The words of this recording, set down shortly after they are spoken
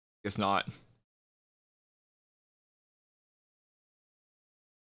Guess not.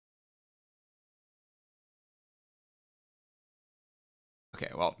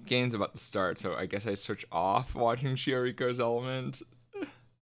 Okay, well, game's about to start, so I guess I switch off watching Shioriko's Element.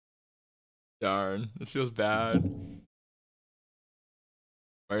 Darn, this feels bad.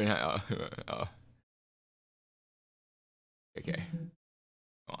 Right now, okay,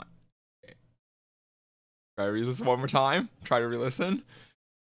 come on. Okay. Try to re-listen one more time. Try to re-listen.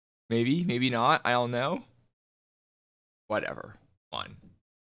 Maybe, maybe not. I don't know. Whatever. Fine.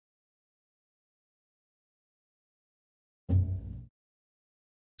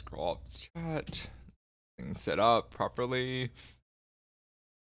 Scroll up chat. Things set up properly.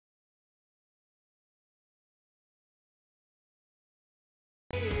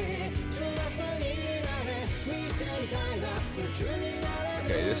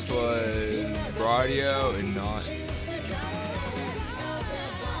 Okay, this was Bradio and not.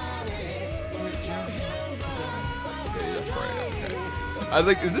 Okay, that's right. Okay. I was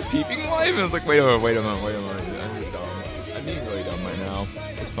like, is this peeping live? And I was like, wait a moment. I'm just dumb. I'm being really dumb right now.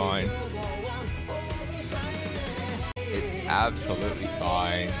 It's fine. It's absolutely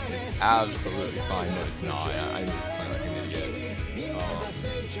fine. It's absolutely fine. No, it's not. I'm just playing like an idiot.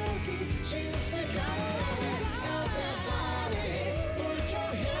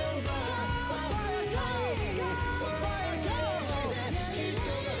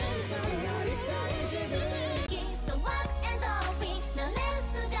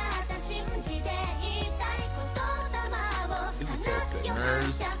 Is it Soul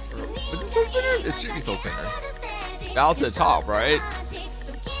Spinners? Is it Soul Spinners? It should be Soul Spinners. Bow to the top, right?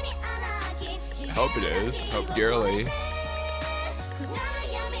 I hope it is. Hope dearly.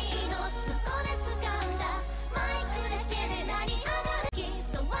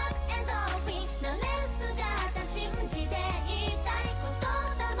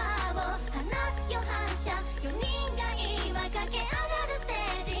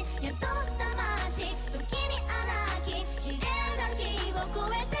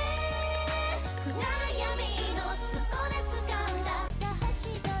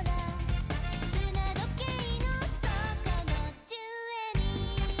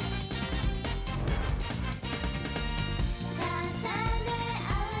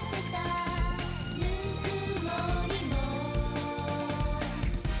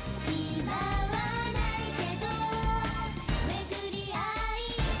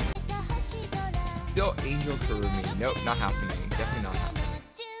 Still Angel Kurumi. Nope, not happening. Definitely not happening.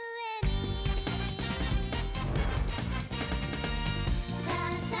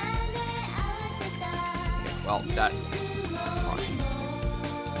 Okay, well, that's fine.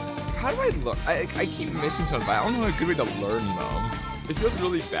 How do I look? I keep missing something, but I don't know a good way to learn them. It feels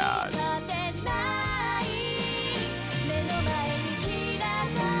really bad.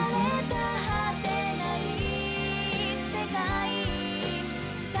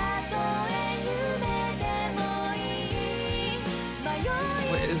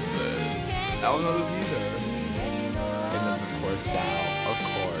 I don't know this either. And then of course Sal.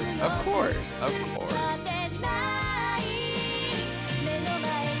 Of course.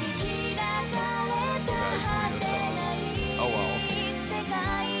 Oh well.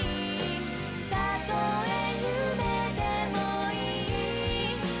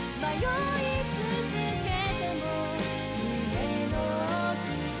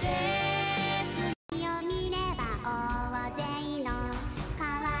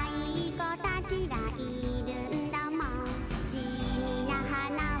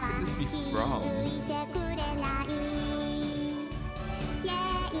 From?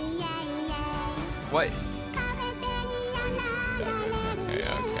 What?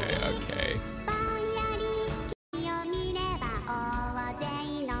 Okay.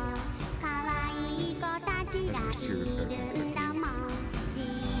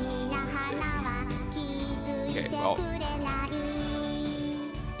 Okay, well.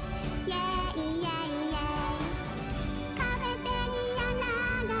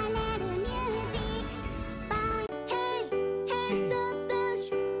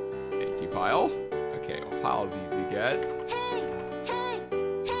 Pile? Okay, well, Pile's easy to get.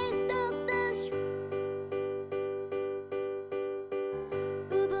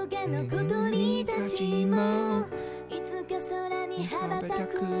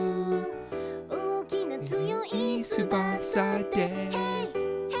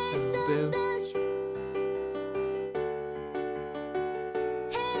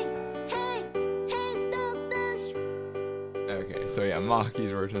 Okay, so yeah,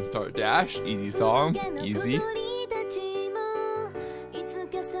 Maki's version start dash, easy song, easy.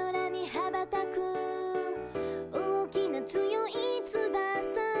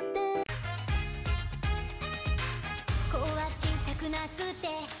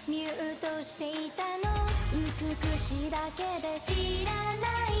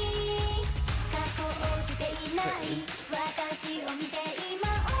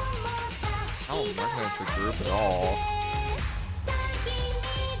 don't recognize the group at all.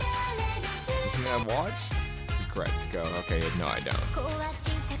 Isn't that watch? Regrets go. Okay, no, I don't.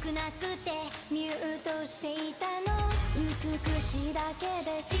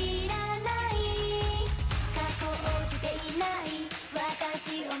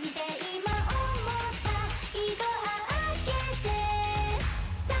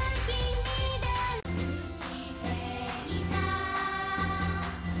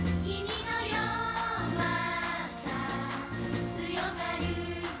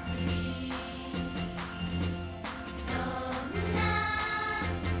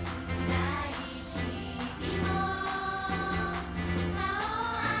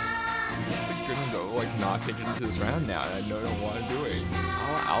 Like not get into this round now, and I don't know what I'm doing.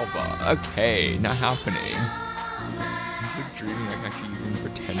 Alba. Okay, not happening. I'm just like dreaming I can actually even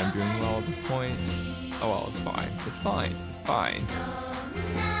pretend I'm doing well at this point. Oh well, it's fine. It's fine. It's fine.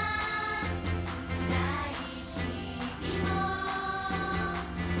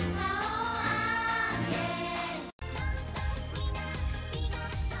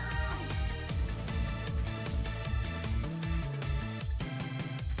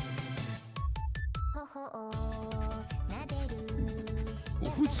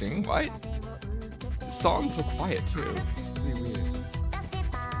 Who's singing? What? The song's so quiet too. It's really weird.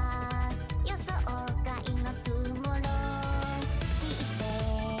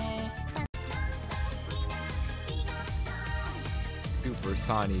 Super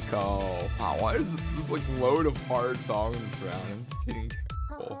Sonico. Wow, why is this like load of hard songs in this round? I'm just hitting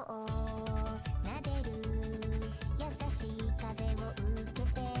terrible.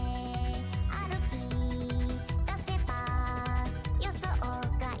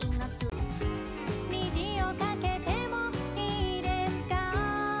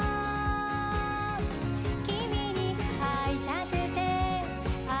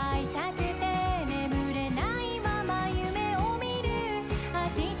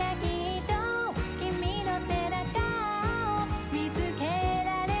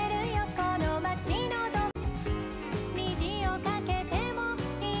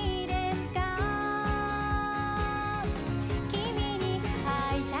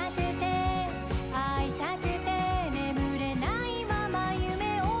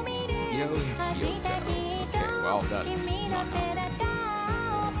 Well, that's not happening.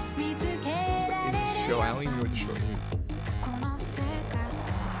 It's show. I don't even know what the show is.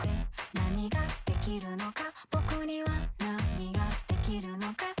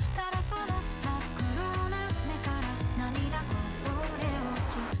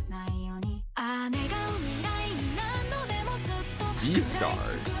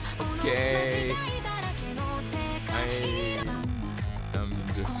 B-stars. Okay. I'm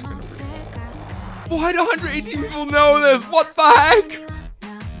just gonna recall. Why do 118 people know this? What the heck?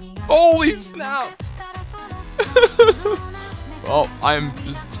 Holy snap! Well, I'm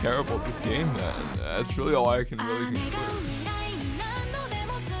just terrible at this game then. That's really all I can really conclude.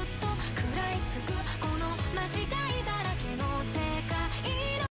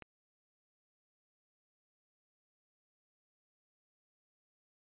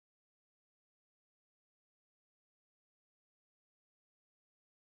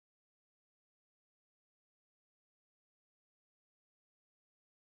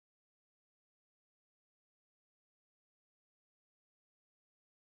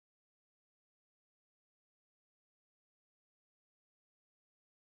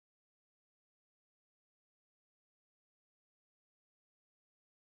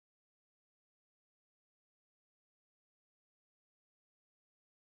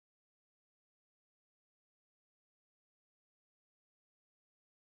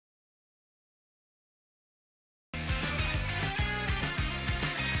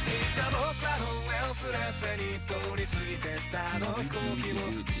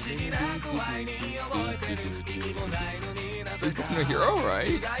 He's becoming a hero,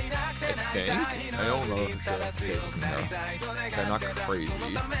 right? I think. I don't know for sure. Okay, I'm not crazy.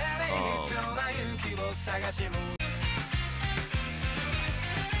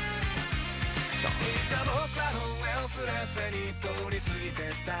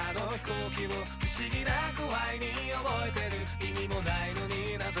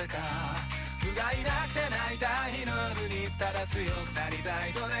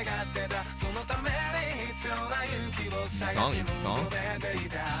 Song.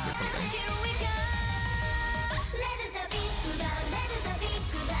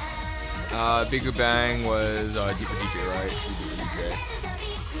 Big Bang was Deeper DJ, right? Deeper DJ.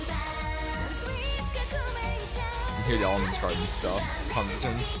 You hear the elements card and stuff.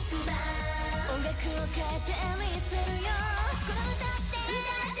 Competition.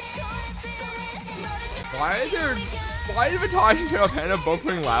 Why even talking to a panda both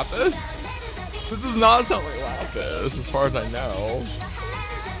playing Lapis? This does not sound like Lapis, as far as I know.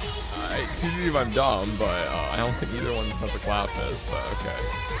 It's usually if I'm dumb, but I don't think either one sounds like Lapis, so okay.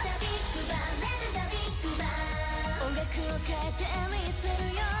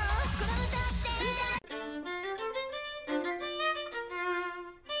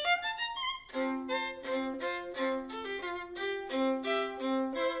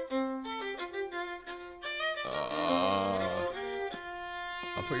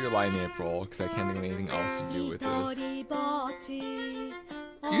 I'll put your line in April, because I can't think of anything else to do with this.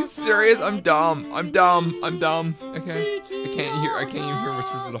 Are you serious? I'm dumb. I'm dumb. I'm dumb. Okay. I can't even hear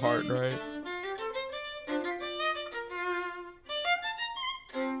Whispers of the Heart, right?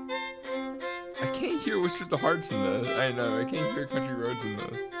 I can't hear Whispers of the Hearts in this. I know, I can't hear Country Roads in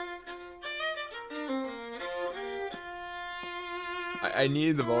this. I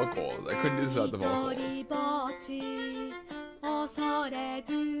needed the vocals. I couldn't do this without the vocals.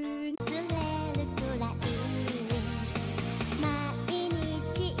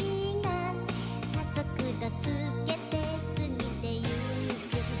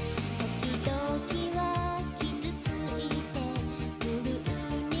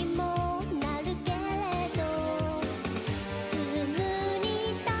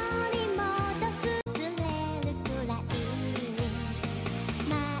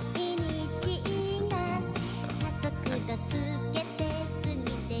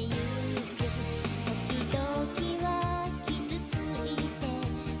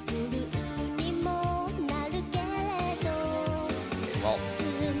 Well,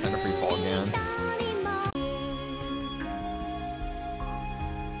 kind of free fall again.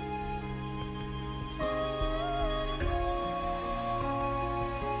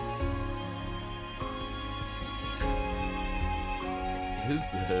 What is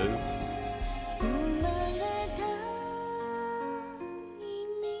this?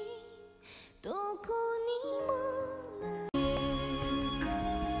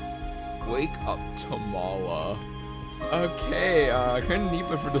 Wake up Tamala. Okay, kind of neat,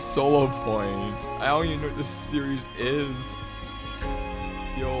 but for the solo point. I don't even know what this series is.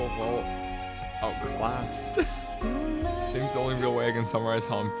 Feel, well, outclassed. I think the only real way I can summarize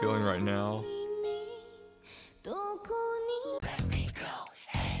how I'm feeling right now. Let me go,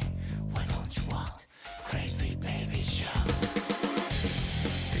 hey, what don't you want? Crazy baby show.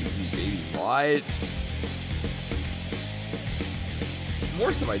 Crazy baby, what?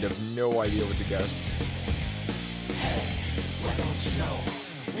 More stuff I have no idea what to guess. What don't you know?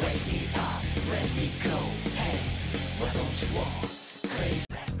 Wake me up, let me go. Hey, what don't you want? Crazy,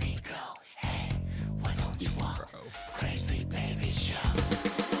 let me go. Hey, what don't you want? Crazy baby show.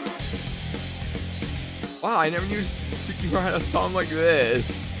 Wow, I never knew Tsukihara had a song like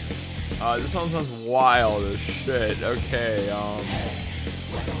this. This song sounds wild as shit. Okay,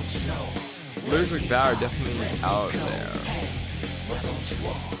 What don't you know? lyrics like that are definitely out there. Hey, what don't you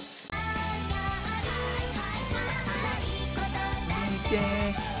want?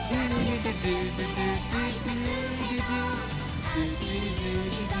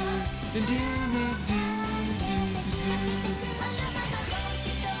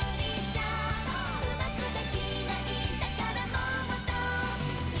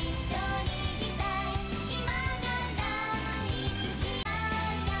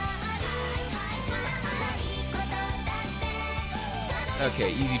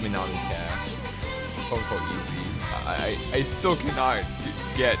 Okay, easy Minami Cat. Quote easy. I still cannot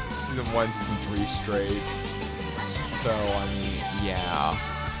get season 1, season 3 straight. So, I mean, yeah.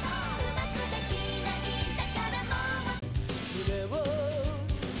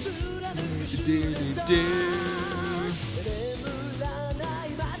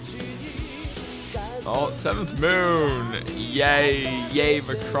 Oh, 7th Moon! Yay! Yay,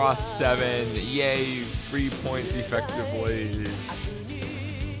 Macross 7! Yay, 3 points effectively!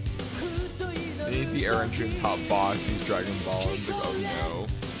 Then you see Aaron in top box, he's Dragon Ball, and it's like, oh no.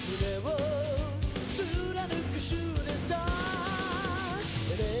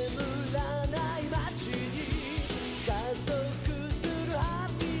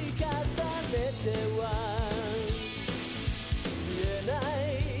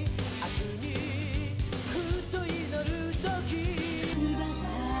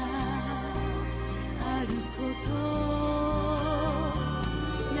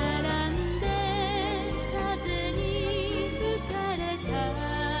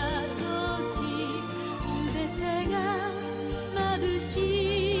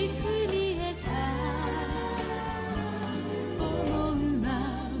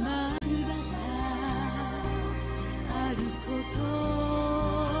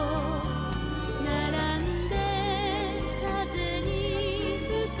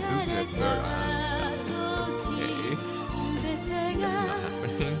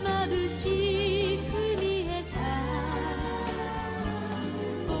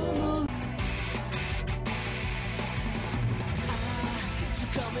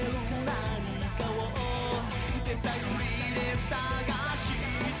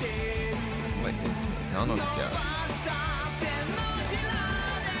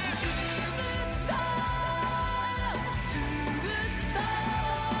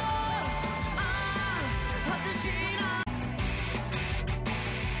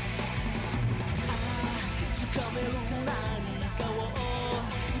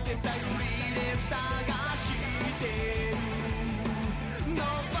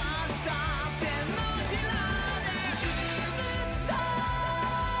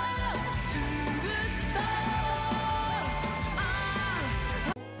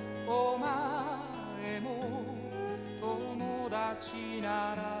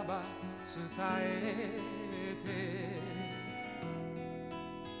 えて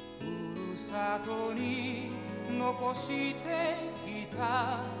ふるさとに残してき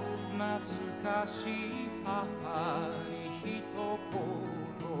た懐かしい母に一言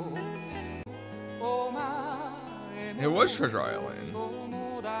お前 It was Treasure Island.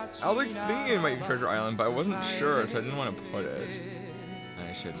 I was like thinking it might be Treasure Island, but I wasn't sure, so I didn't want to put it.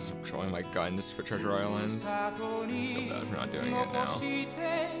 I should just showing my gun just for Treasure Island. I feel bad for not doing it now.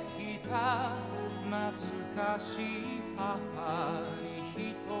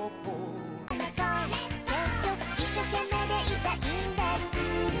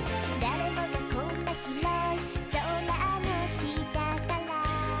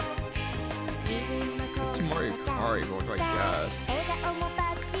 Mario Kart, what do I guess? I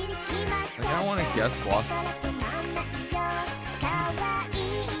think I want to guess Lost.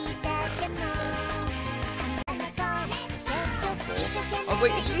 I was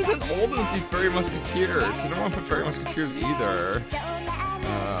like, it isn't old enough to be Fairy Musketeers. I don't want to put Fairy Musketeers either.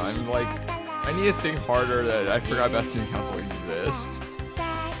 I'm like, I need to think harder that I forgot Best Team Council exists.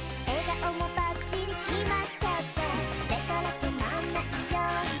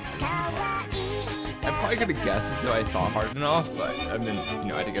 I probably could have guessed as though I thought hard enough, but I mean, you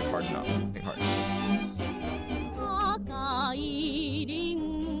know, I had to guess hard enough. Think hard.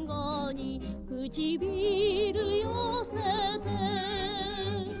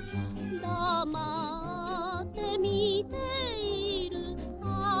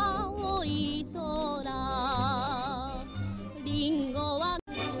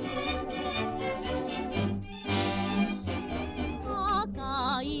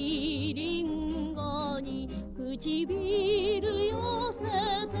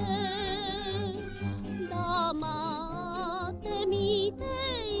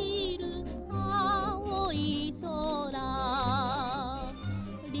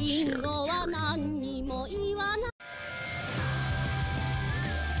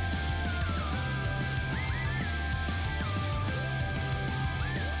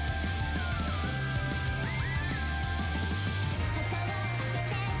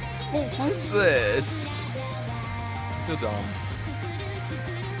 What was this? I feel dumb.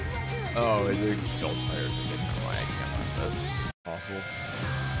 Oh, is it gold players? I don't know why I can't like this. Possible.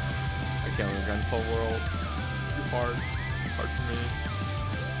 I can't live in Gunpla World. Too hard. Hard for me.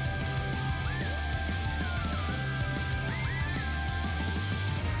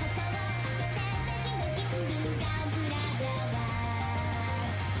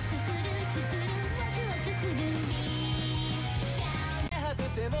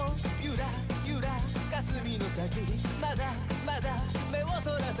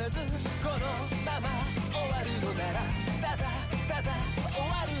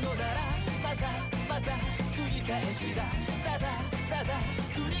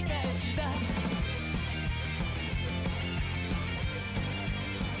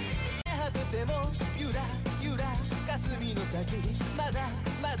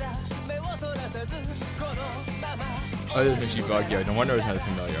 Oh, this makes you buggy. No wonder it has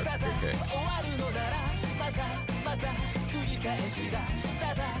familiar. Okay.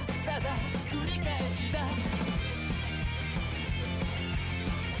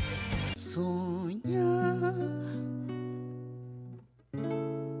 Sonhar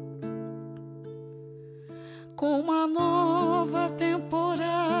com uma nova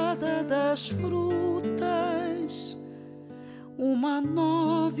temporada das frutas, uma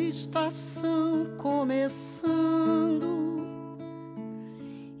nova estação começando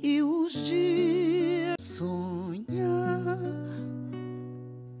e os dias sonhar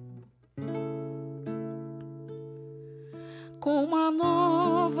com uma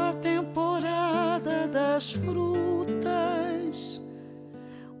nova temporada das frutas,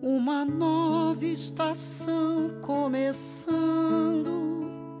 uma nova estação começando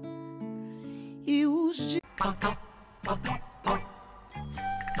e os dias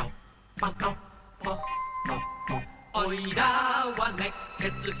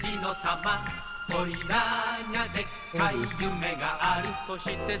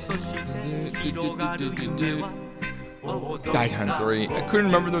Die Time 3. I couldn't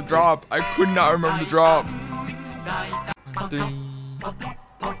remember the drop. I could not remember the drop.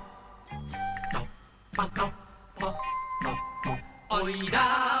 おいら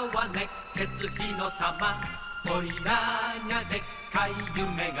は熱血火の玉おいらにゃでっかい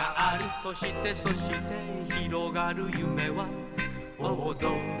夢があるそして広がる夢は大空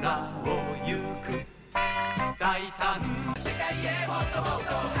を行く大胆世界へもっともっ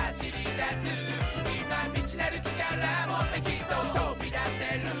と走り出す今未知なる力持ってきっと飛び出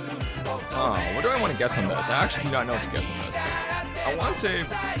せる Oh, what do I want to guess on this? I actually do not know what to guess on this. I want to say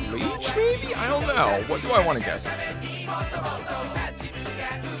bleach, maybe? I don't know. What do I want to guess on this?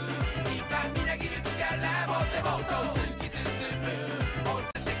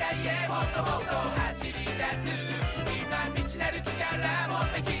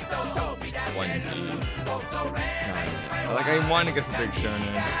 One Piece. Like, I want to guess a big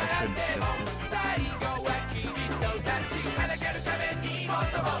shonen. I should just guess it.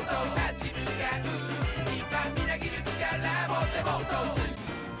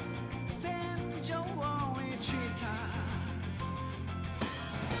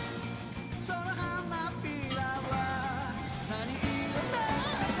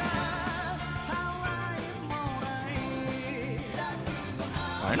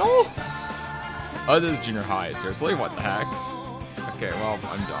 Final? Oh, this is junior high. Seriously? What the heck? Okay, well,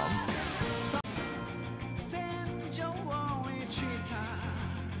 I'm dumb.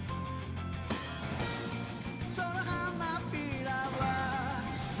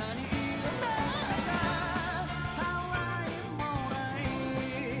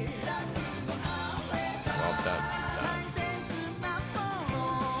 Well, that's that.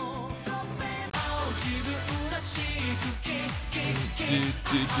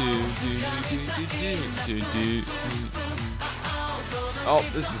 Oh,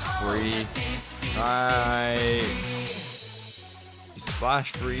 this is free. Right. You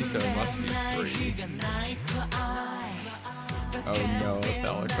splash free, so it must be free. Oh no,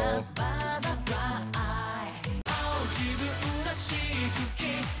 Bellical.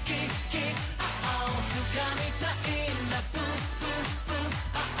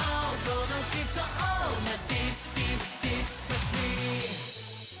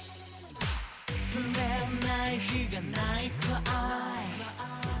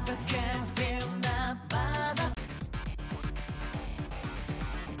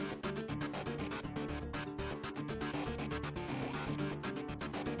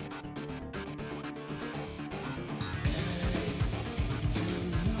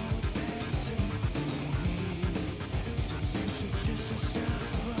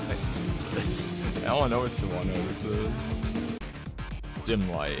 I don't know what Sawano this is.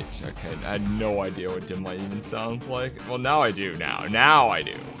 Dim light. Okay, I had no idea what dim light even sounds like. Well, now I do. Now I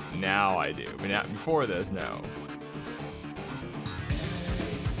do. Now I do. But now, before this, no.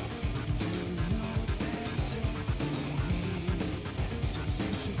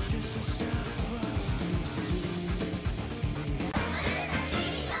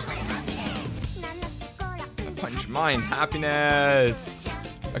 Punch mine. Happiness.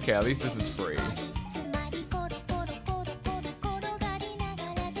 Okay, at least this is free.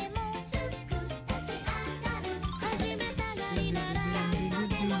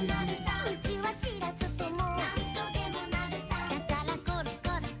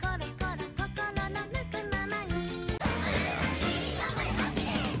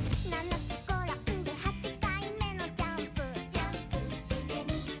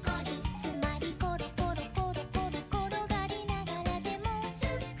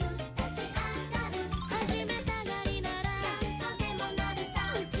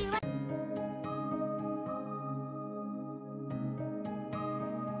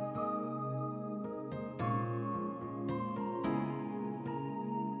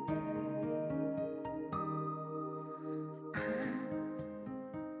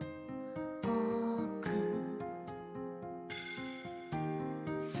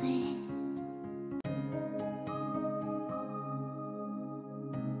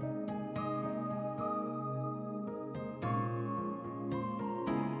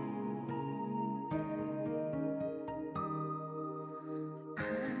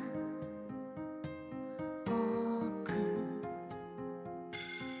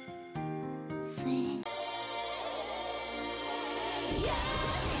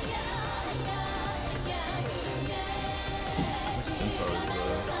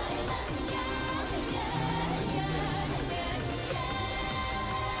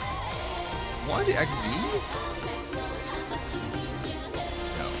 Why is it XV?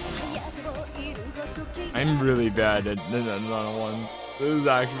 No. I'm really bad at Nana ones. This is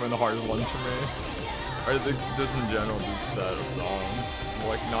actually one of the hardest ones for me. Or just in general, this set of songs.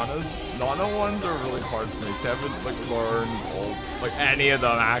 Like Nana ones are really hard for me because I haven't like learned like any of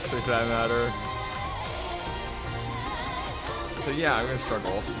them actually, for that matter. So yeah, I'm gonna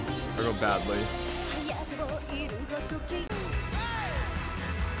struggle badly.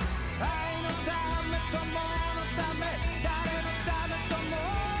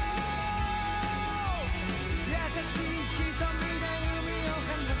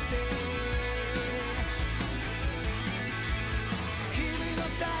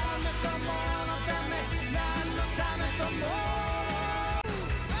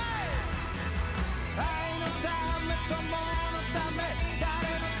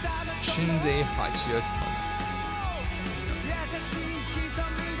 Shinzei Hachio Tama.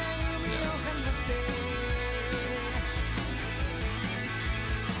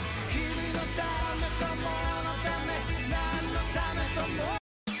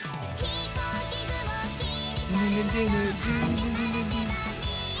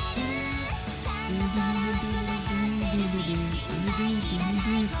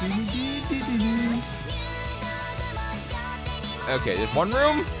 Okay, there's one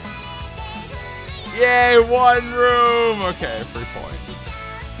room? Yay, one room! Okay, 3 points.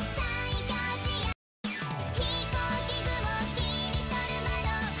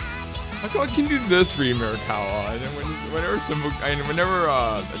 How come I can do this for you, Mirakawa? And then whenever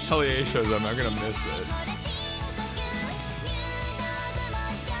Atelier shows up, I'm gonna miss it.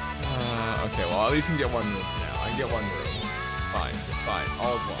 Okay, well at least I can get one room now. I can get one room. Fine, it's fine.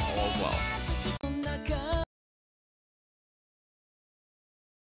 All is well, all is well.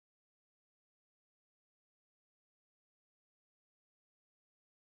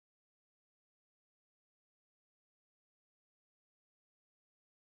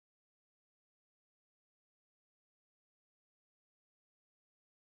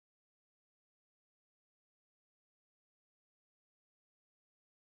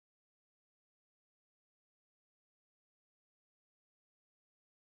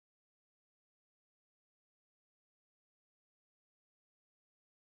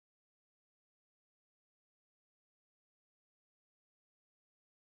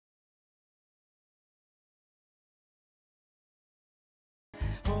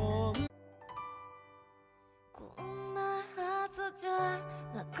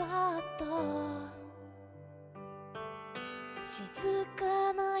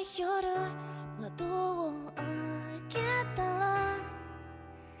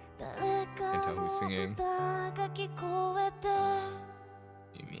 Can't tell who's singing.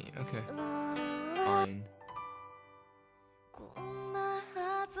 Amy, okay. Fine.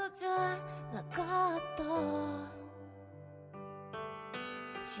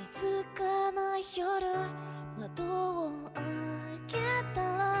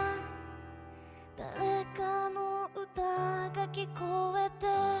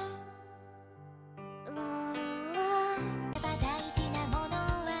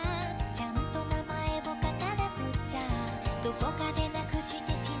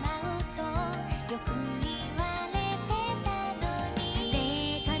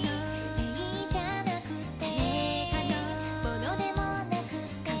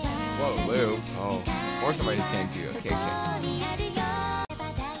 Whoa, Lou. Oh, or somebody who can't do it. Okay, okay.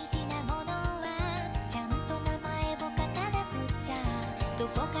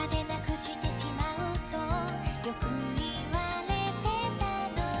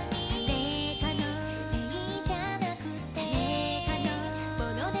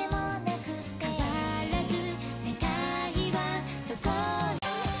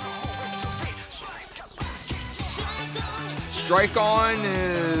 Strike On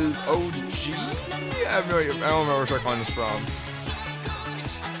is OG? I have no idea. I don't remember where Strike On is from.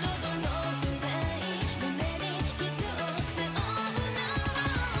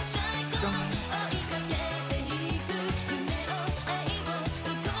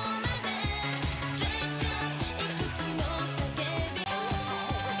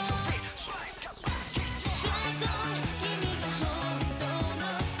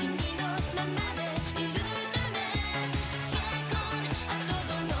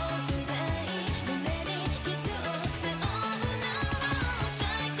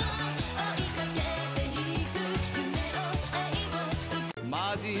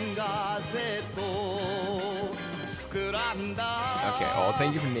 Okay, well,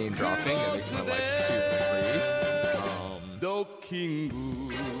 thank you for name dropping. That makes my life super free.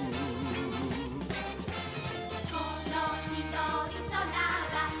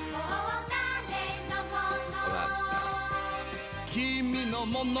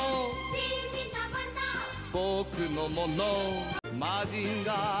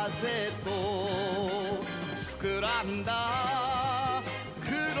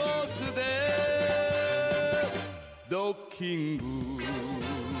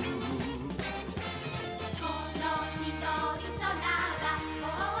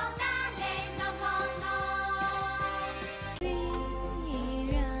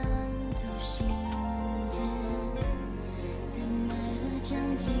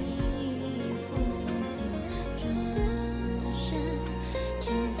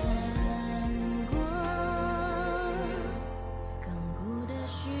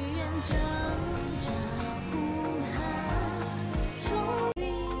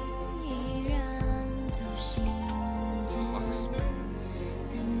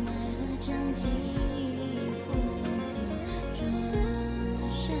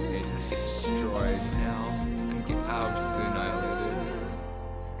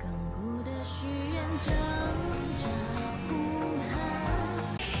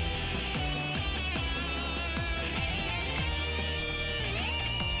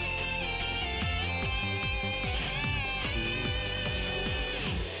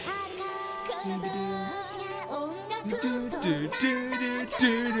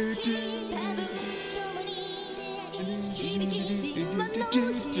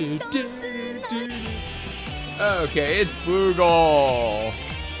 Okay, it's Boogle.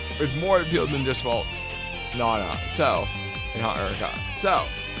 It's more appeal than just well, Nana. So, and Hot Erica. So,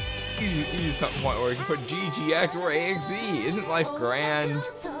 easy something point where you can put GGX or AXZ. Isn't life grand?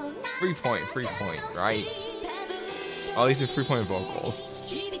 3 point, right? At least it's 3 point vocals.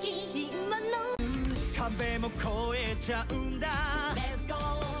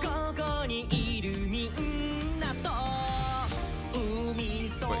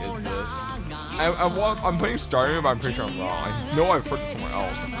 What is this? I'm putting starting, but I'm pretty sure I'm wrong. I know I've heard it somewhere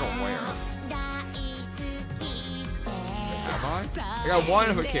else, but I don't know where. Have I? I got one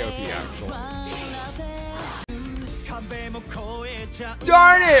of a KOP actually.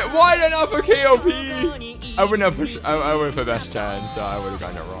 Darn it! Why did I not put KOP? I wouldn't have pushed. I would have put best 10, so I would have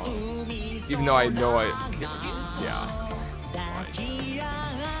gotten it wrong. Even though I know yeah.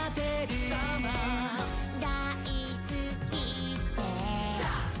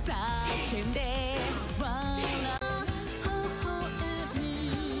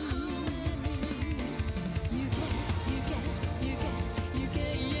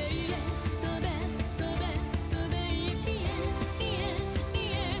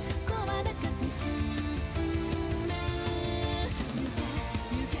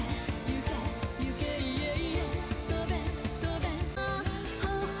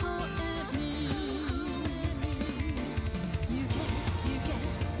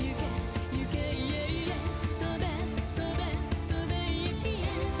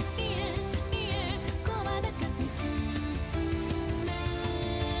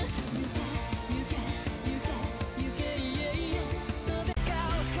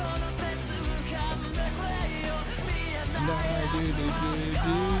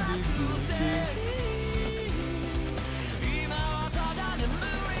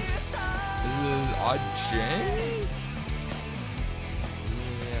 Jane?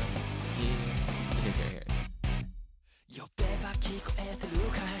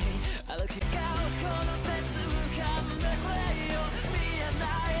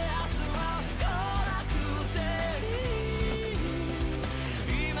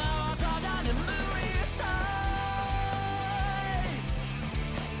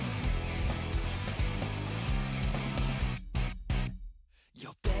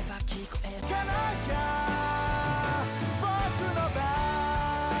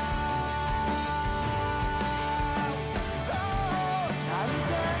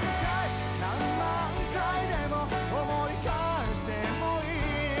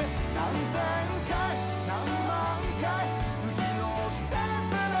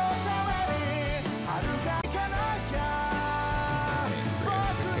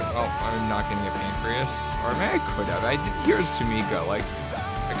 I'm not getting a pancreas. Or maybe I could have. I did hear Sumika. Like,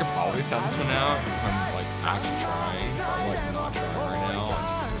 I could probably sound this one out if I'm like actually trying. But I'm like not trying right now.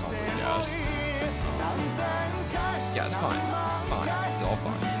 And so you can probably guess. Yeah, it's fine. Fine. It's all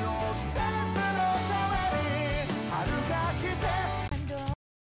fine.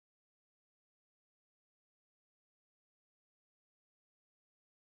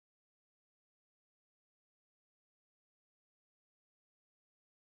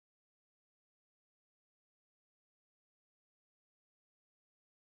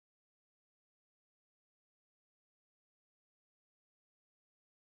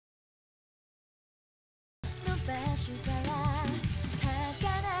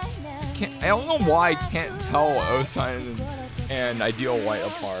 I don't know why I can't tell Osign and Ideal White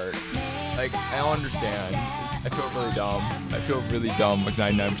apart. Like, I don't understand. I feel really dumb. I feel really dumb like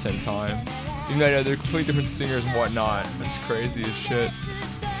 99% of the time. Even though I know they're completely different singers and whatnot. It's crazy as shit.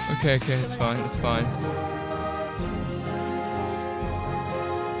 Okay, it's fine, it's fine.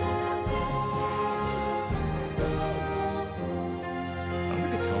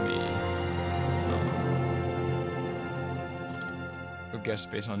 Guess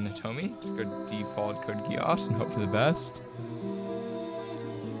based on Natomi. Just go default code Geass and hope for the best.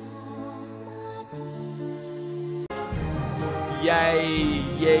 Yay!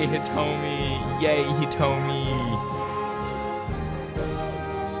 Yay, Hitomi! Yay, Hitomi!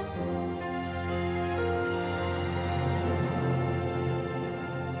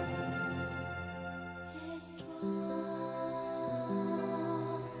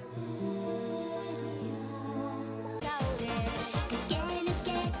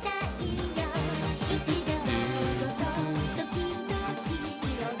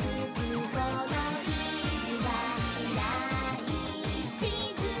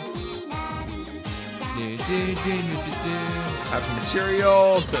 Have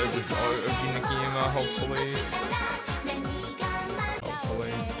material, so just OG Nakima, hopefully.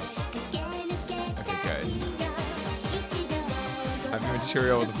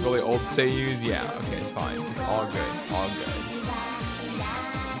 material with really old seiyus? Yeah, okay, it's fine. It's all good. All good.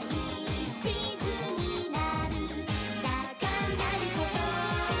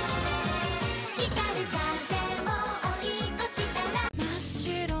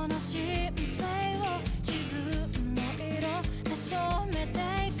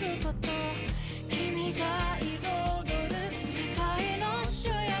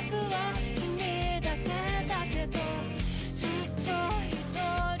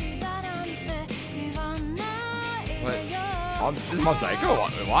 What? This is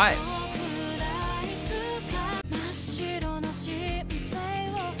Mosaico? Why?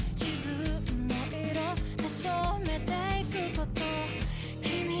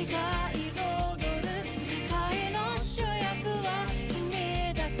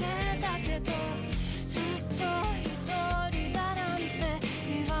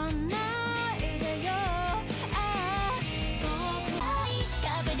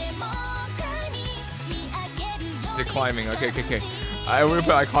 The climbing. Okay. I would have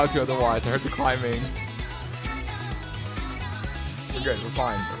put icons to otherwise. I heard the climbing. We're good. We're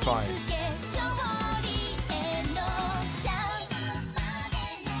fine. We're fine.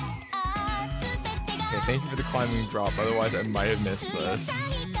 Okay, thank you for the climbing drop. Otherwise, I might have missed this.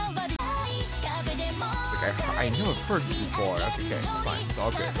 Like I know I've heard this before. Okay, it's fine. It's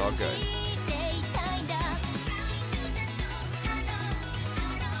all good. It's all good.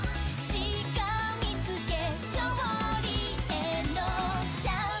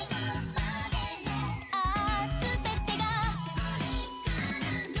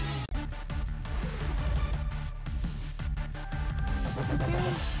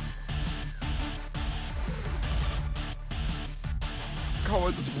 God,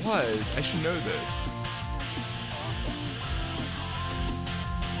 what this was. I should know this.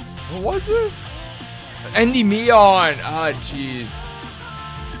 What was this? Andy Meon! Ah, jeez.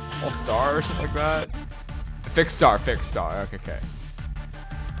 All star or something like that? Fixed star. Okay.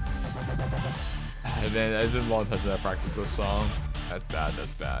 And then it's been a long time since I practiced this song. That's bad.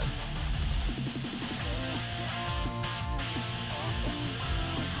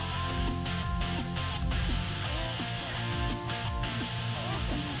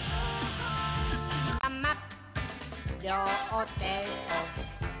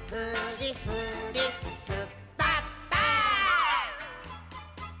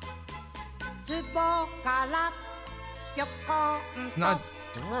 Not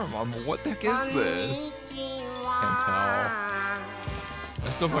Doraemon, but what the heck is this? Can't tell.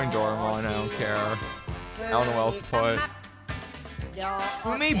 I'm still playing Doraemon, I don't care. I don't know what else to put. Who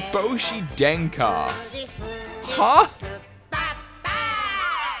made Boshi Denka? Huh?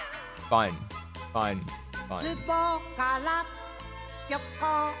 Fine.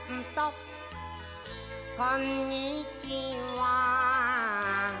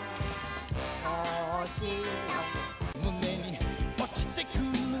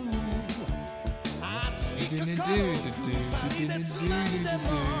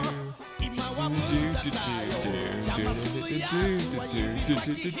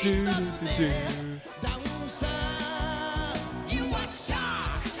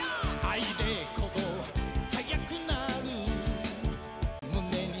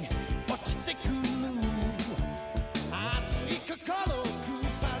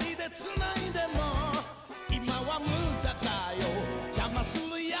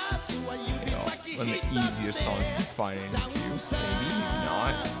 One of the easiest songs you can find in AMQ. Maybe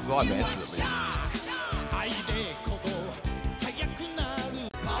not. There's a lot of answers at least.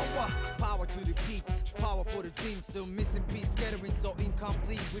 Power to the peeps, power for the dream, still missing piece, scattering so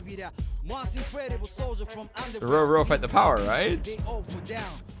incomplete. We be that most incredible soldier from underground. Real fight the power, right? They over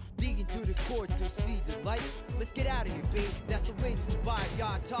down, digging to the core to see the light. Let's get out of here, babe. That's the way to survive.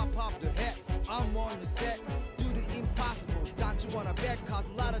 Y'all top off the head. I'm on the set. Do the impossible. Don't you wanna bet? Cause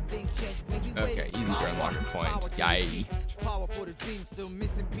a lot of things change when we Okay, easy grand locking point. Yay. Power for the dream, still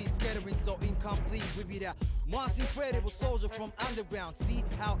missing piece, scattering so incomplete. We be that most incredible soldier from underground. See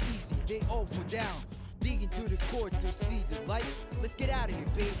how easy they over down. Digging to the core to see the light. Let's get out of here,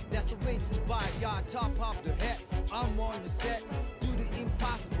 babe. That's the way to survive. Y'all top off the head. I'm on the set. Do the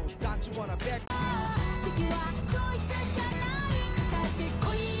impossible. Don't you wanna bet?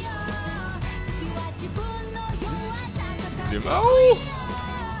 Zumo?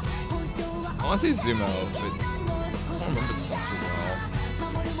 I want to say Zumo, but I don't remember the song too well.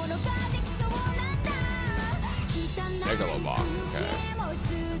 Megalobox, okay.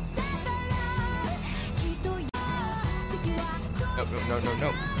 No.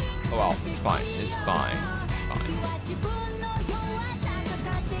 Oh well, it's fine. It's fine.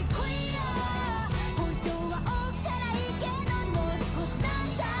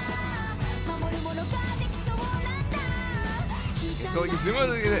 So like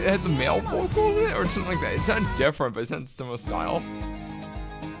Zuma had the male vocals in it or something like that. It sounded different, but it sounded similar style.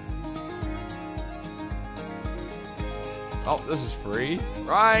 Oh, this is free,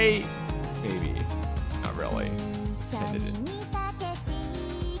 right? Maybe, not really. Ended it.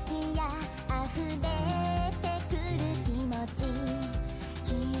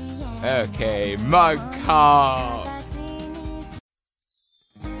 Okay, Mug Cup.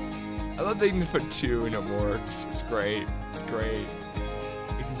 I love that you can put 2 and it works. It's great. It's great.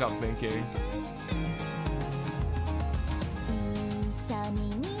 You can stop thinking.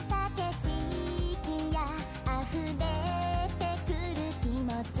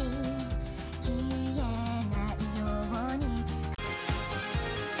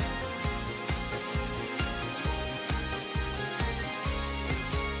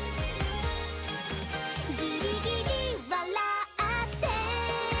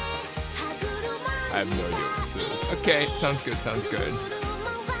 I have no idea what this is. Okay, sounds good, sounds good.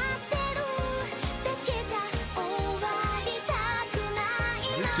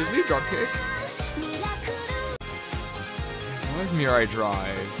 Is this seriously a drop kick? Why is Mirai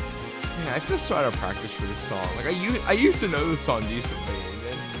Drive? Man, I feel so out of practice for this song. Like I used to know this song decently,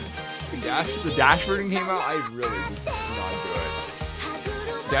 and then the dash version came out, I really just did not do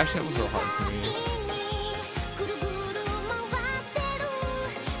it. Dash that was real hard for me.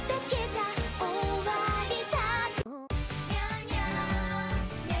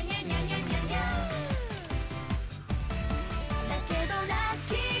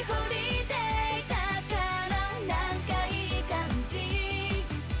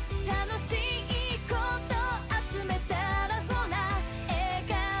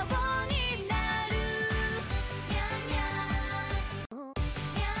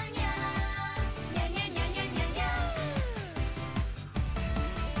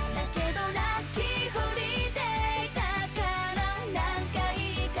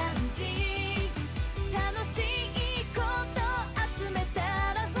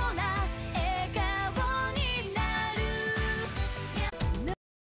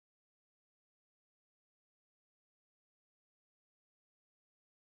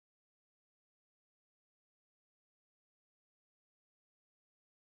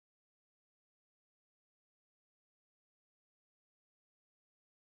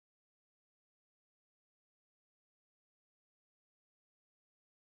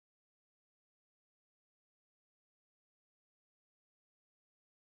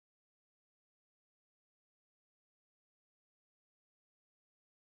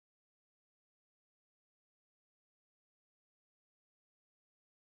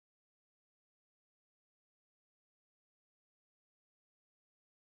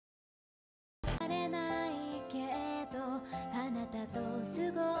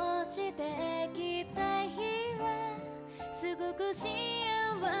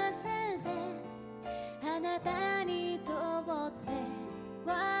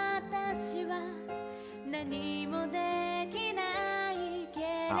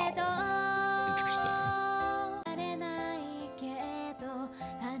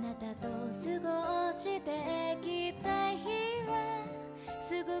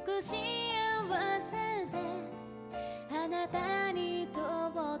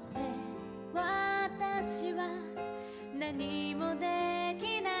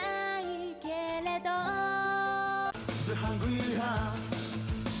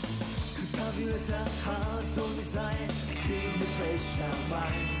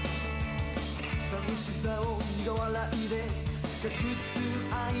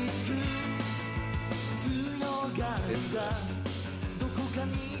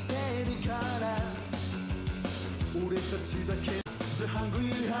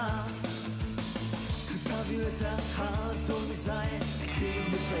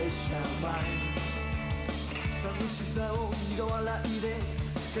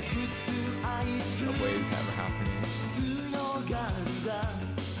 No way it's ever happening.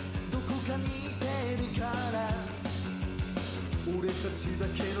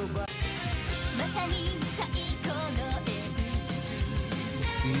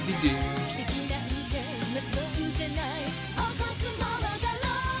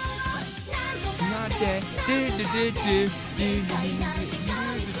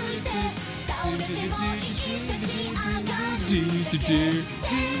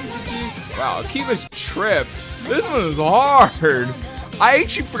 Wow, Akiva's Trip. This one is hard. I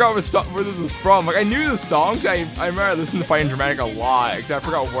actually forgot where this was from. Like, I knew the song. I remember listening to Fighting Dramatic a lot, except I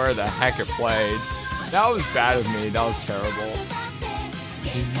forgot where the heck it played. That was bad of me. That was terrible.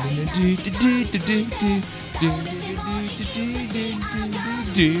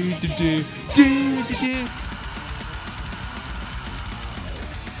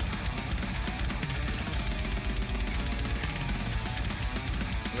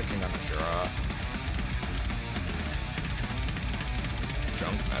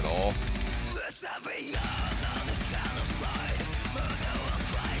 junk metal.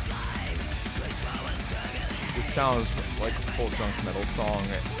 This sounds like a full junk metal song.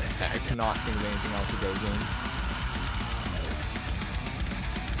 I cannot think of anything else it goes in.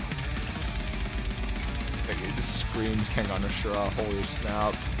 Like, it just screams Kengan Ashura, holy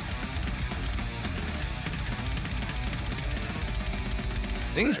snap.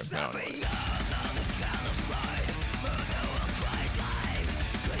 I think it's junk metal.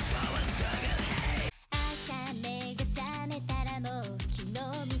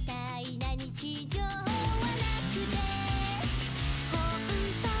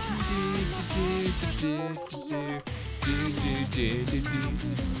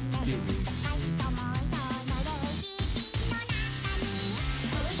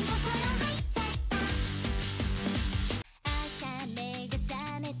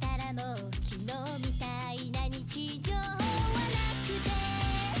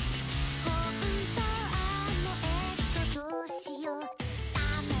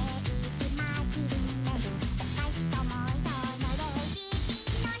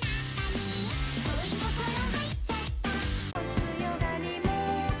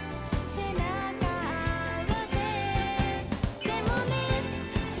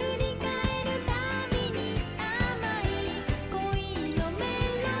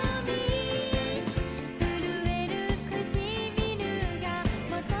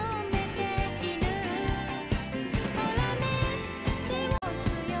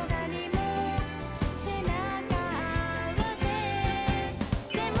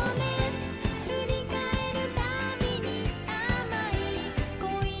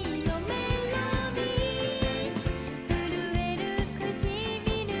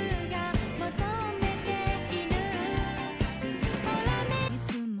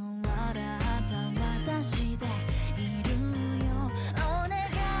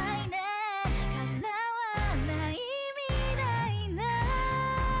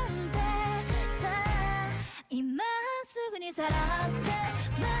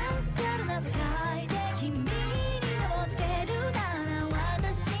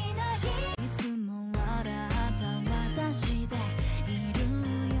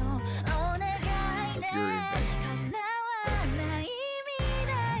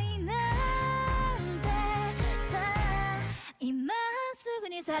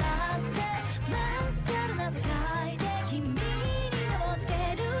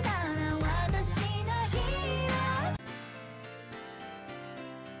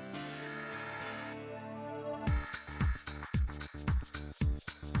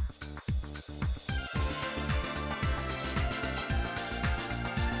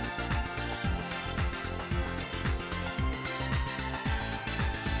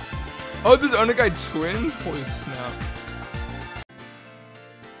 Oh, there's Onagai twins? Holy snap.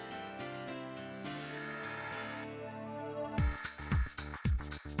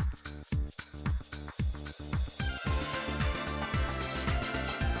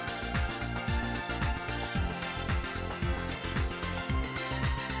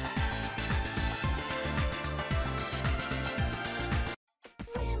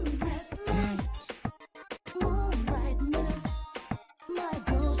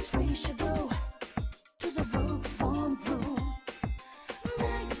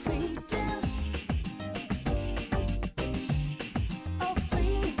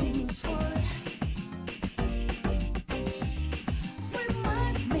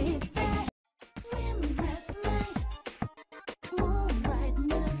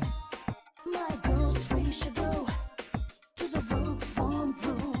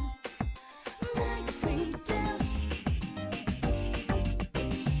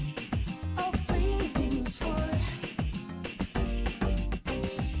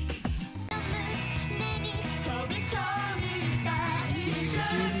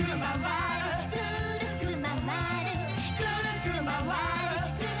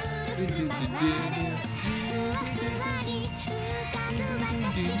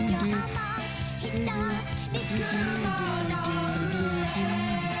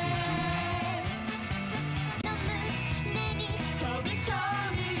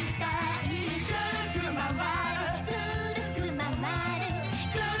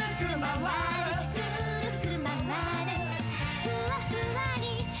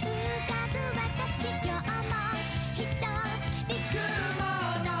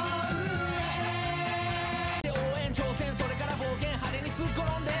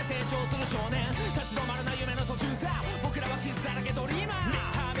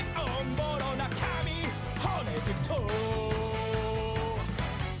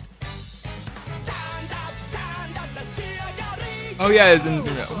 Oh yeah, it's in, what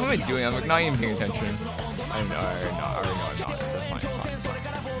am I doing? I'm like not even paying attention. I know, I already know I'm not. So that's fine, it's fine, it's fine.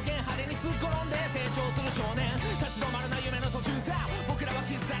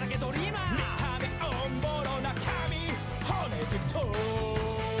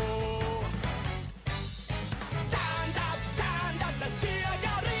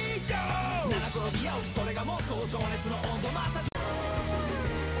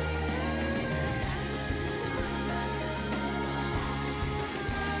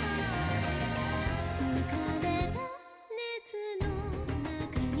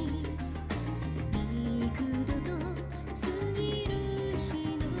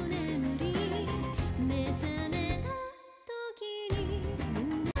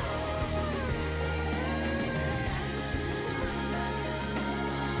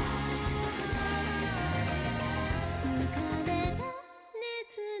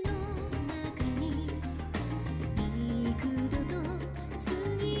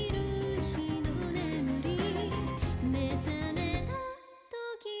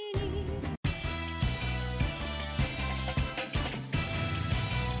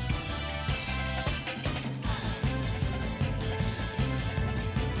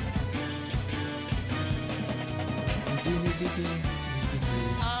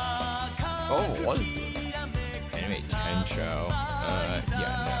 Oh, what is it? Anime 10 show.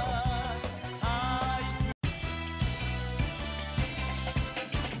 Yeah, no.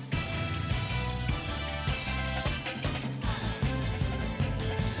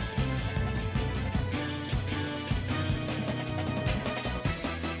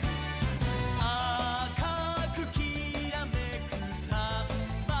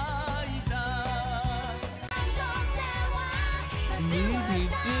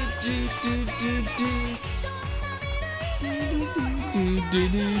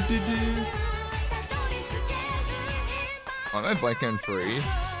 Am I blanking on free?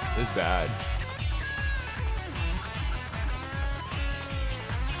 This is bad.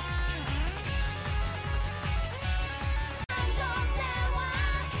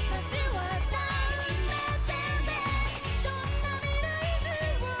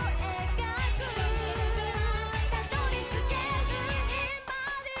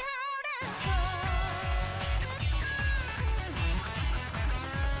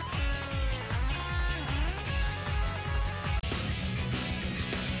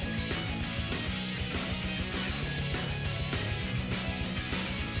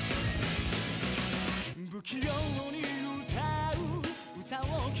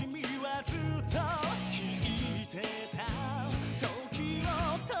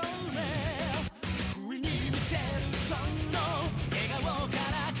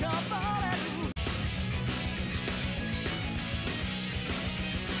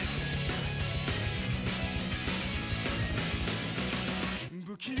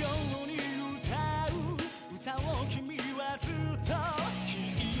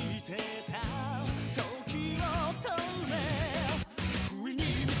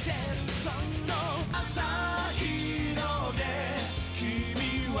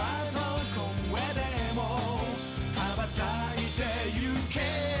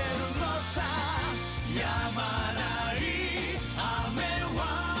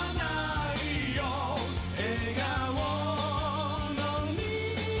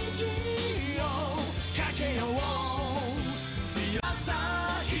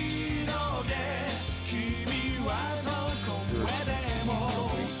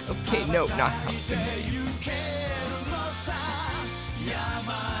 Okay, no, not happening.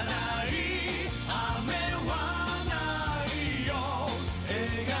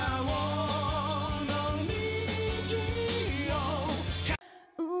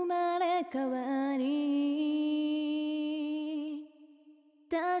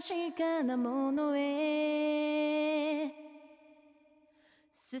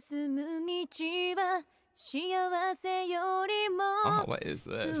 Oh, what is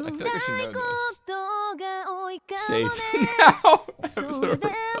this? I feel like I should know this. Save now. Episode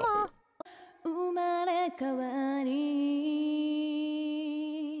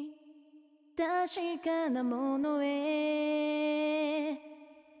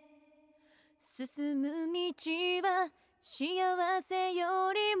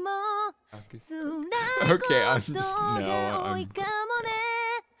stop. Okay, I'm just no. I'm.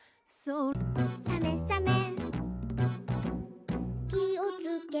 サメサメ気を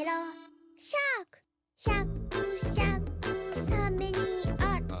つけろシャークシャークシャークサメに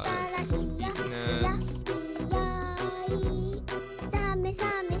あったらヒヤヒヤヒヤイサメサ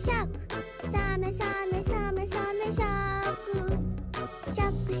メシャークサメサメサメサメシャークシャ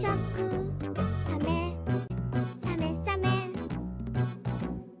ークシャークサメサメサメ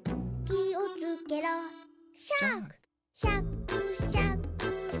シャークシャクシャク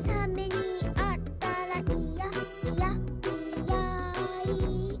サメに会ったらいやいやいやい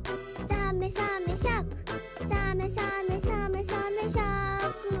サメサメシャクサメサメサメサメシャ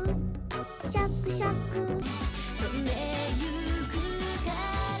ークシャクシャク飛んでゆくか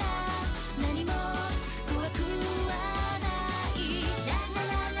ら何も怖くはないララ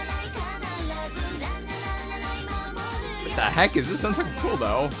ララライ必ずララララライ守る What the heck is this? Sounds like cool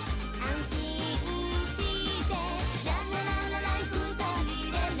though. 安心してララララライ二人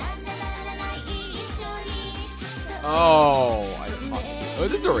でララララライ一緒に Oh, oh,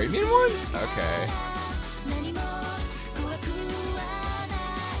 this is a Arabian one? Okay. 何も怖くはな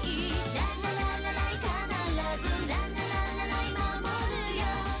いララララライ必ずララララライ守るよ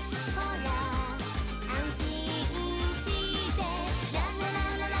ほら安心してララ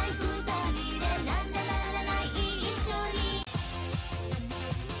ララライ二人でララララライ一緒に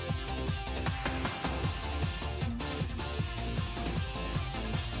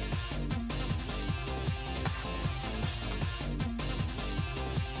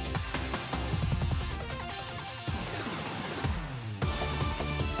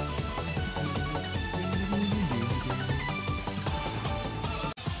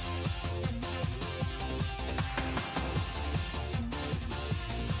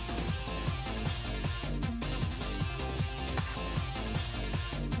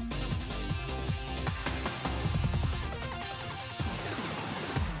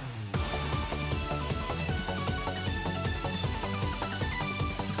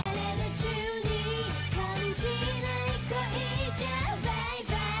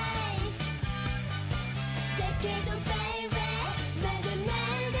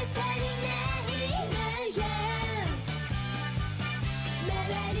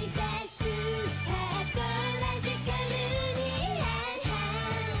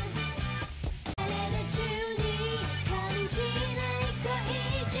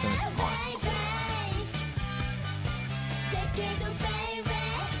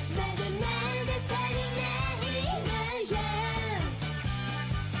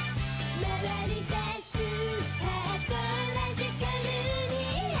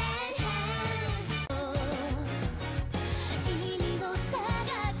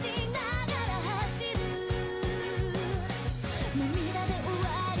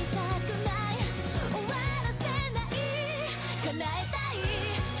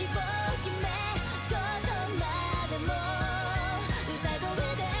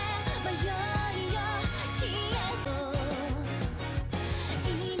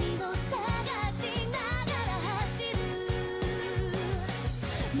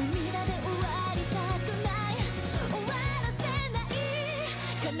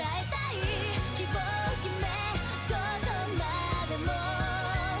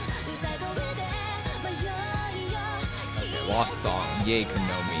Lost song. Yay,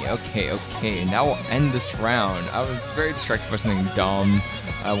 Konomi. Okay. Now we'll end this round. I was very distracted by something dumb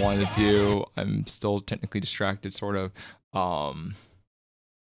I wanted to do. I'm still technically distracted, sort of.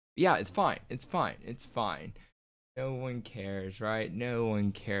 Yeah, it's fine. No one cares, right? No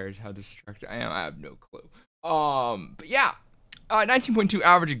one cares how distracted I am. I have no clue. But yeah, 19.2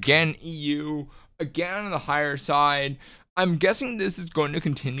 average again. EU again on the higher side. I'm guessing this is going to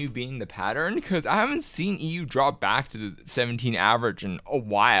continue being the pattern because I haven't seen EU drop back to the 17 average in a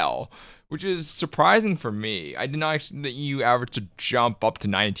while, which is surprising for me. I did not expect the EU average to jump up to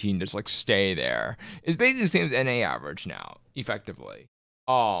 19, just like stay there. It's basically the same as NA average now, effectively.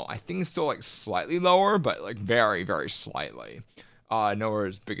 I think it's still like slightly lower, but like very, very slightly. Nowhere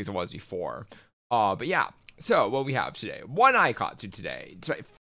as big as it was before. But yeah, so what we have today, one Aikatsu today.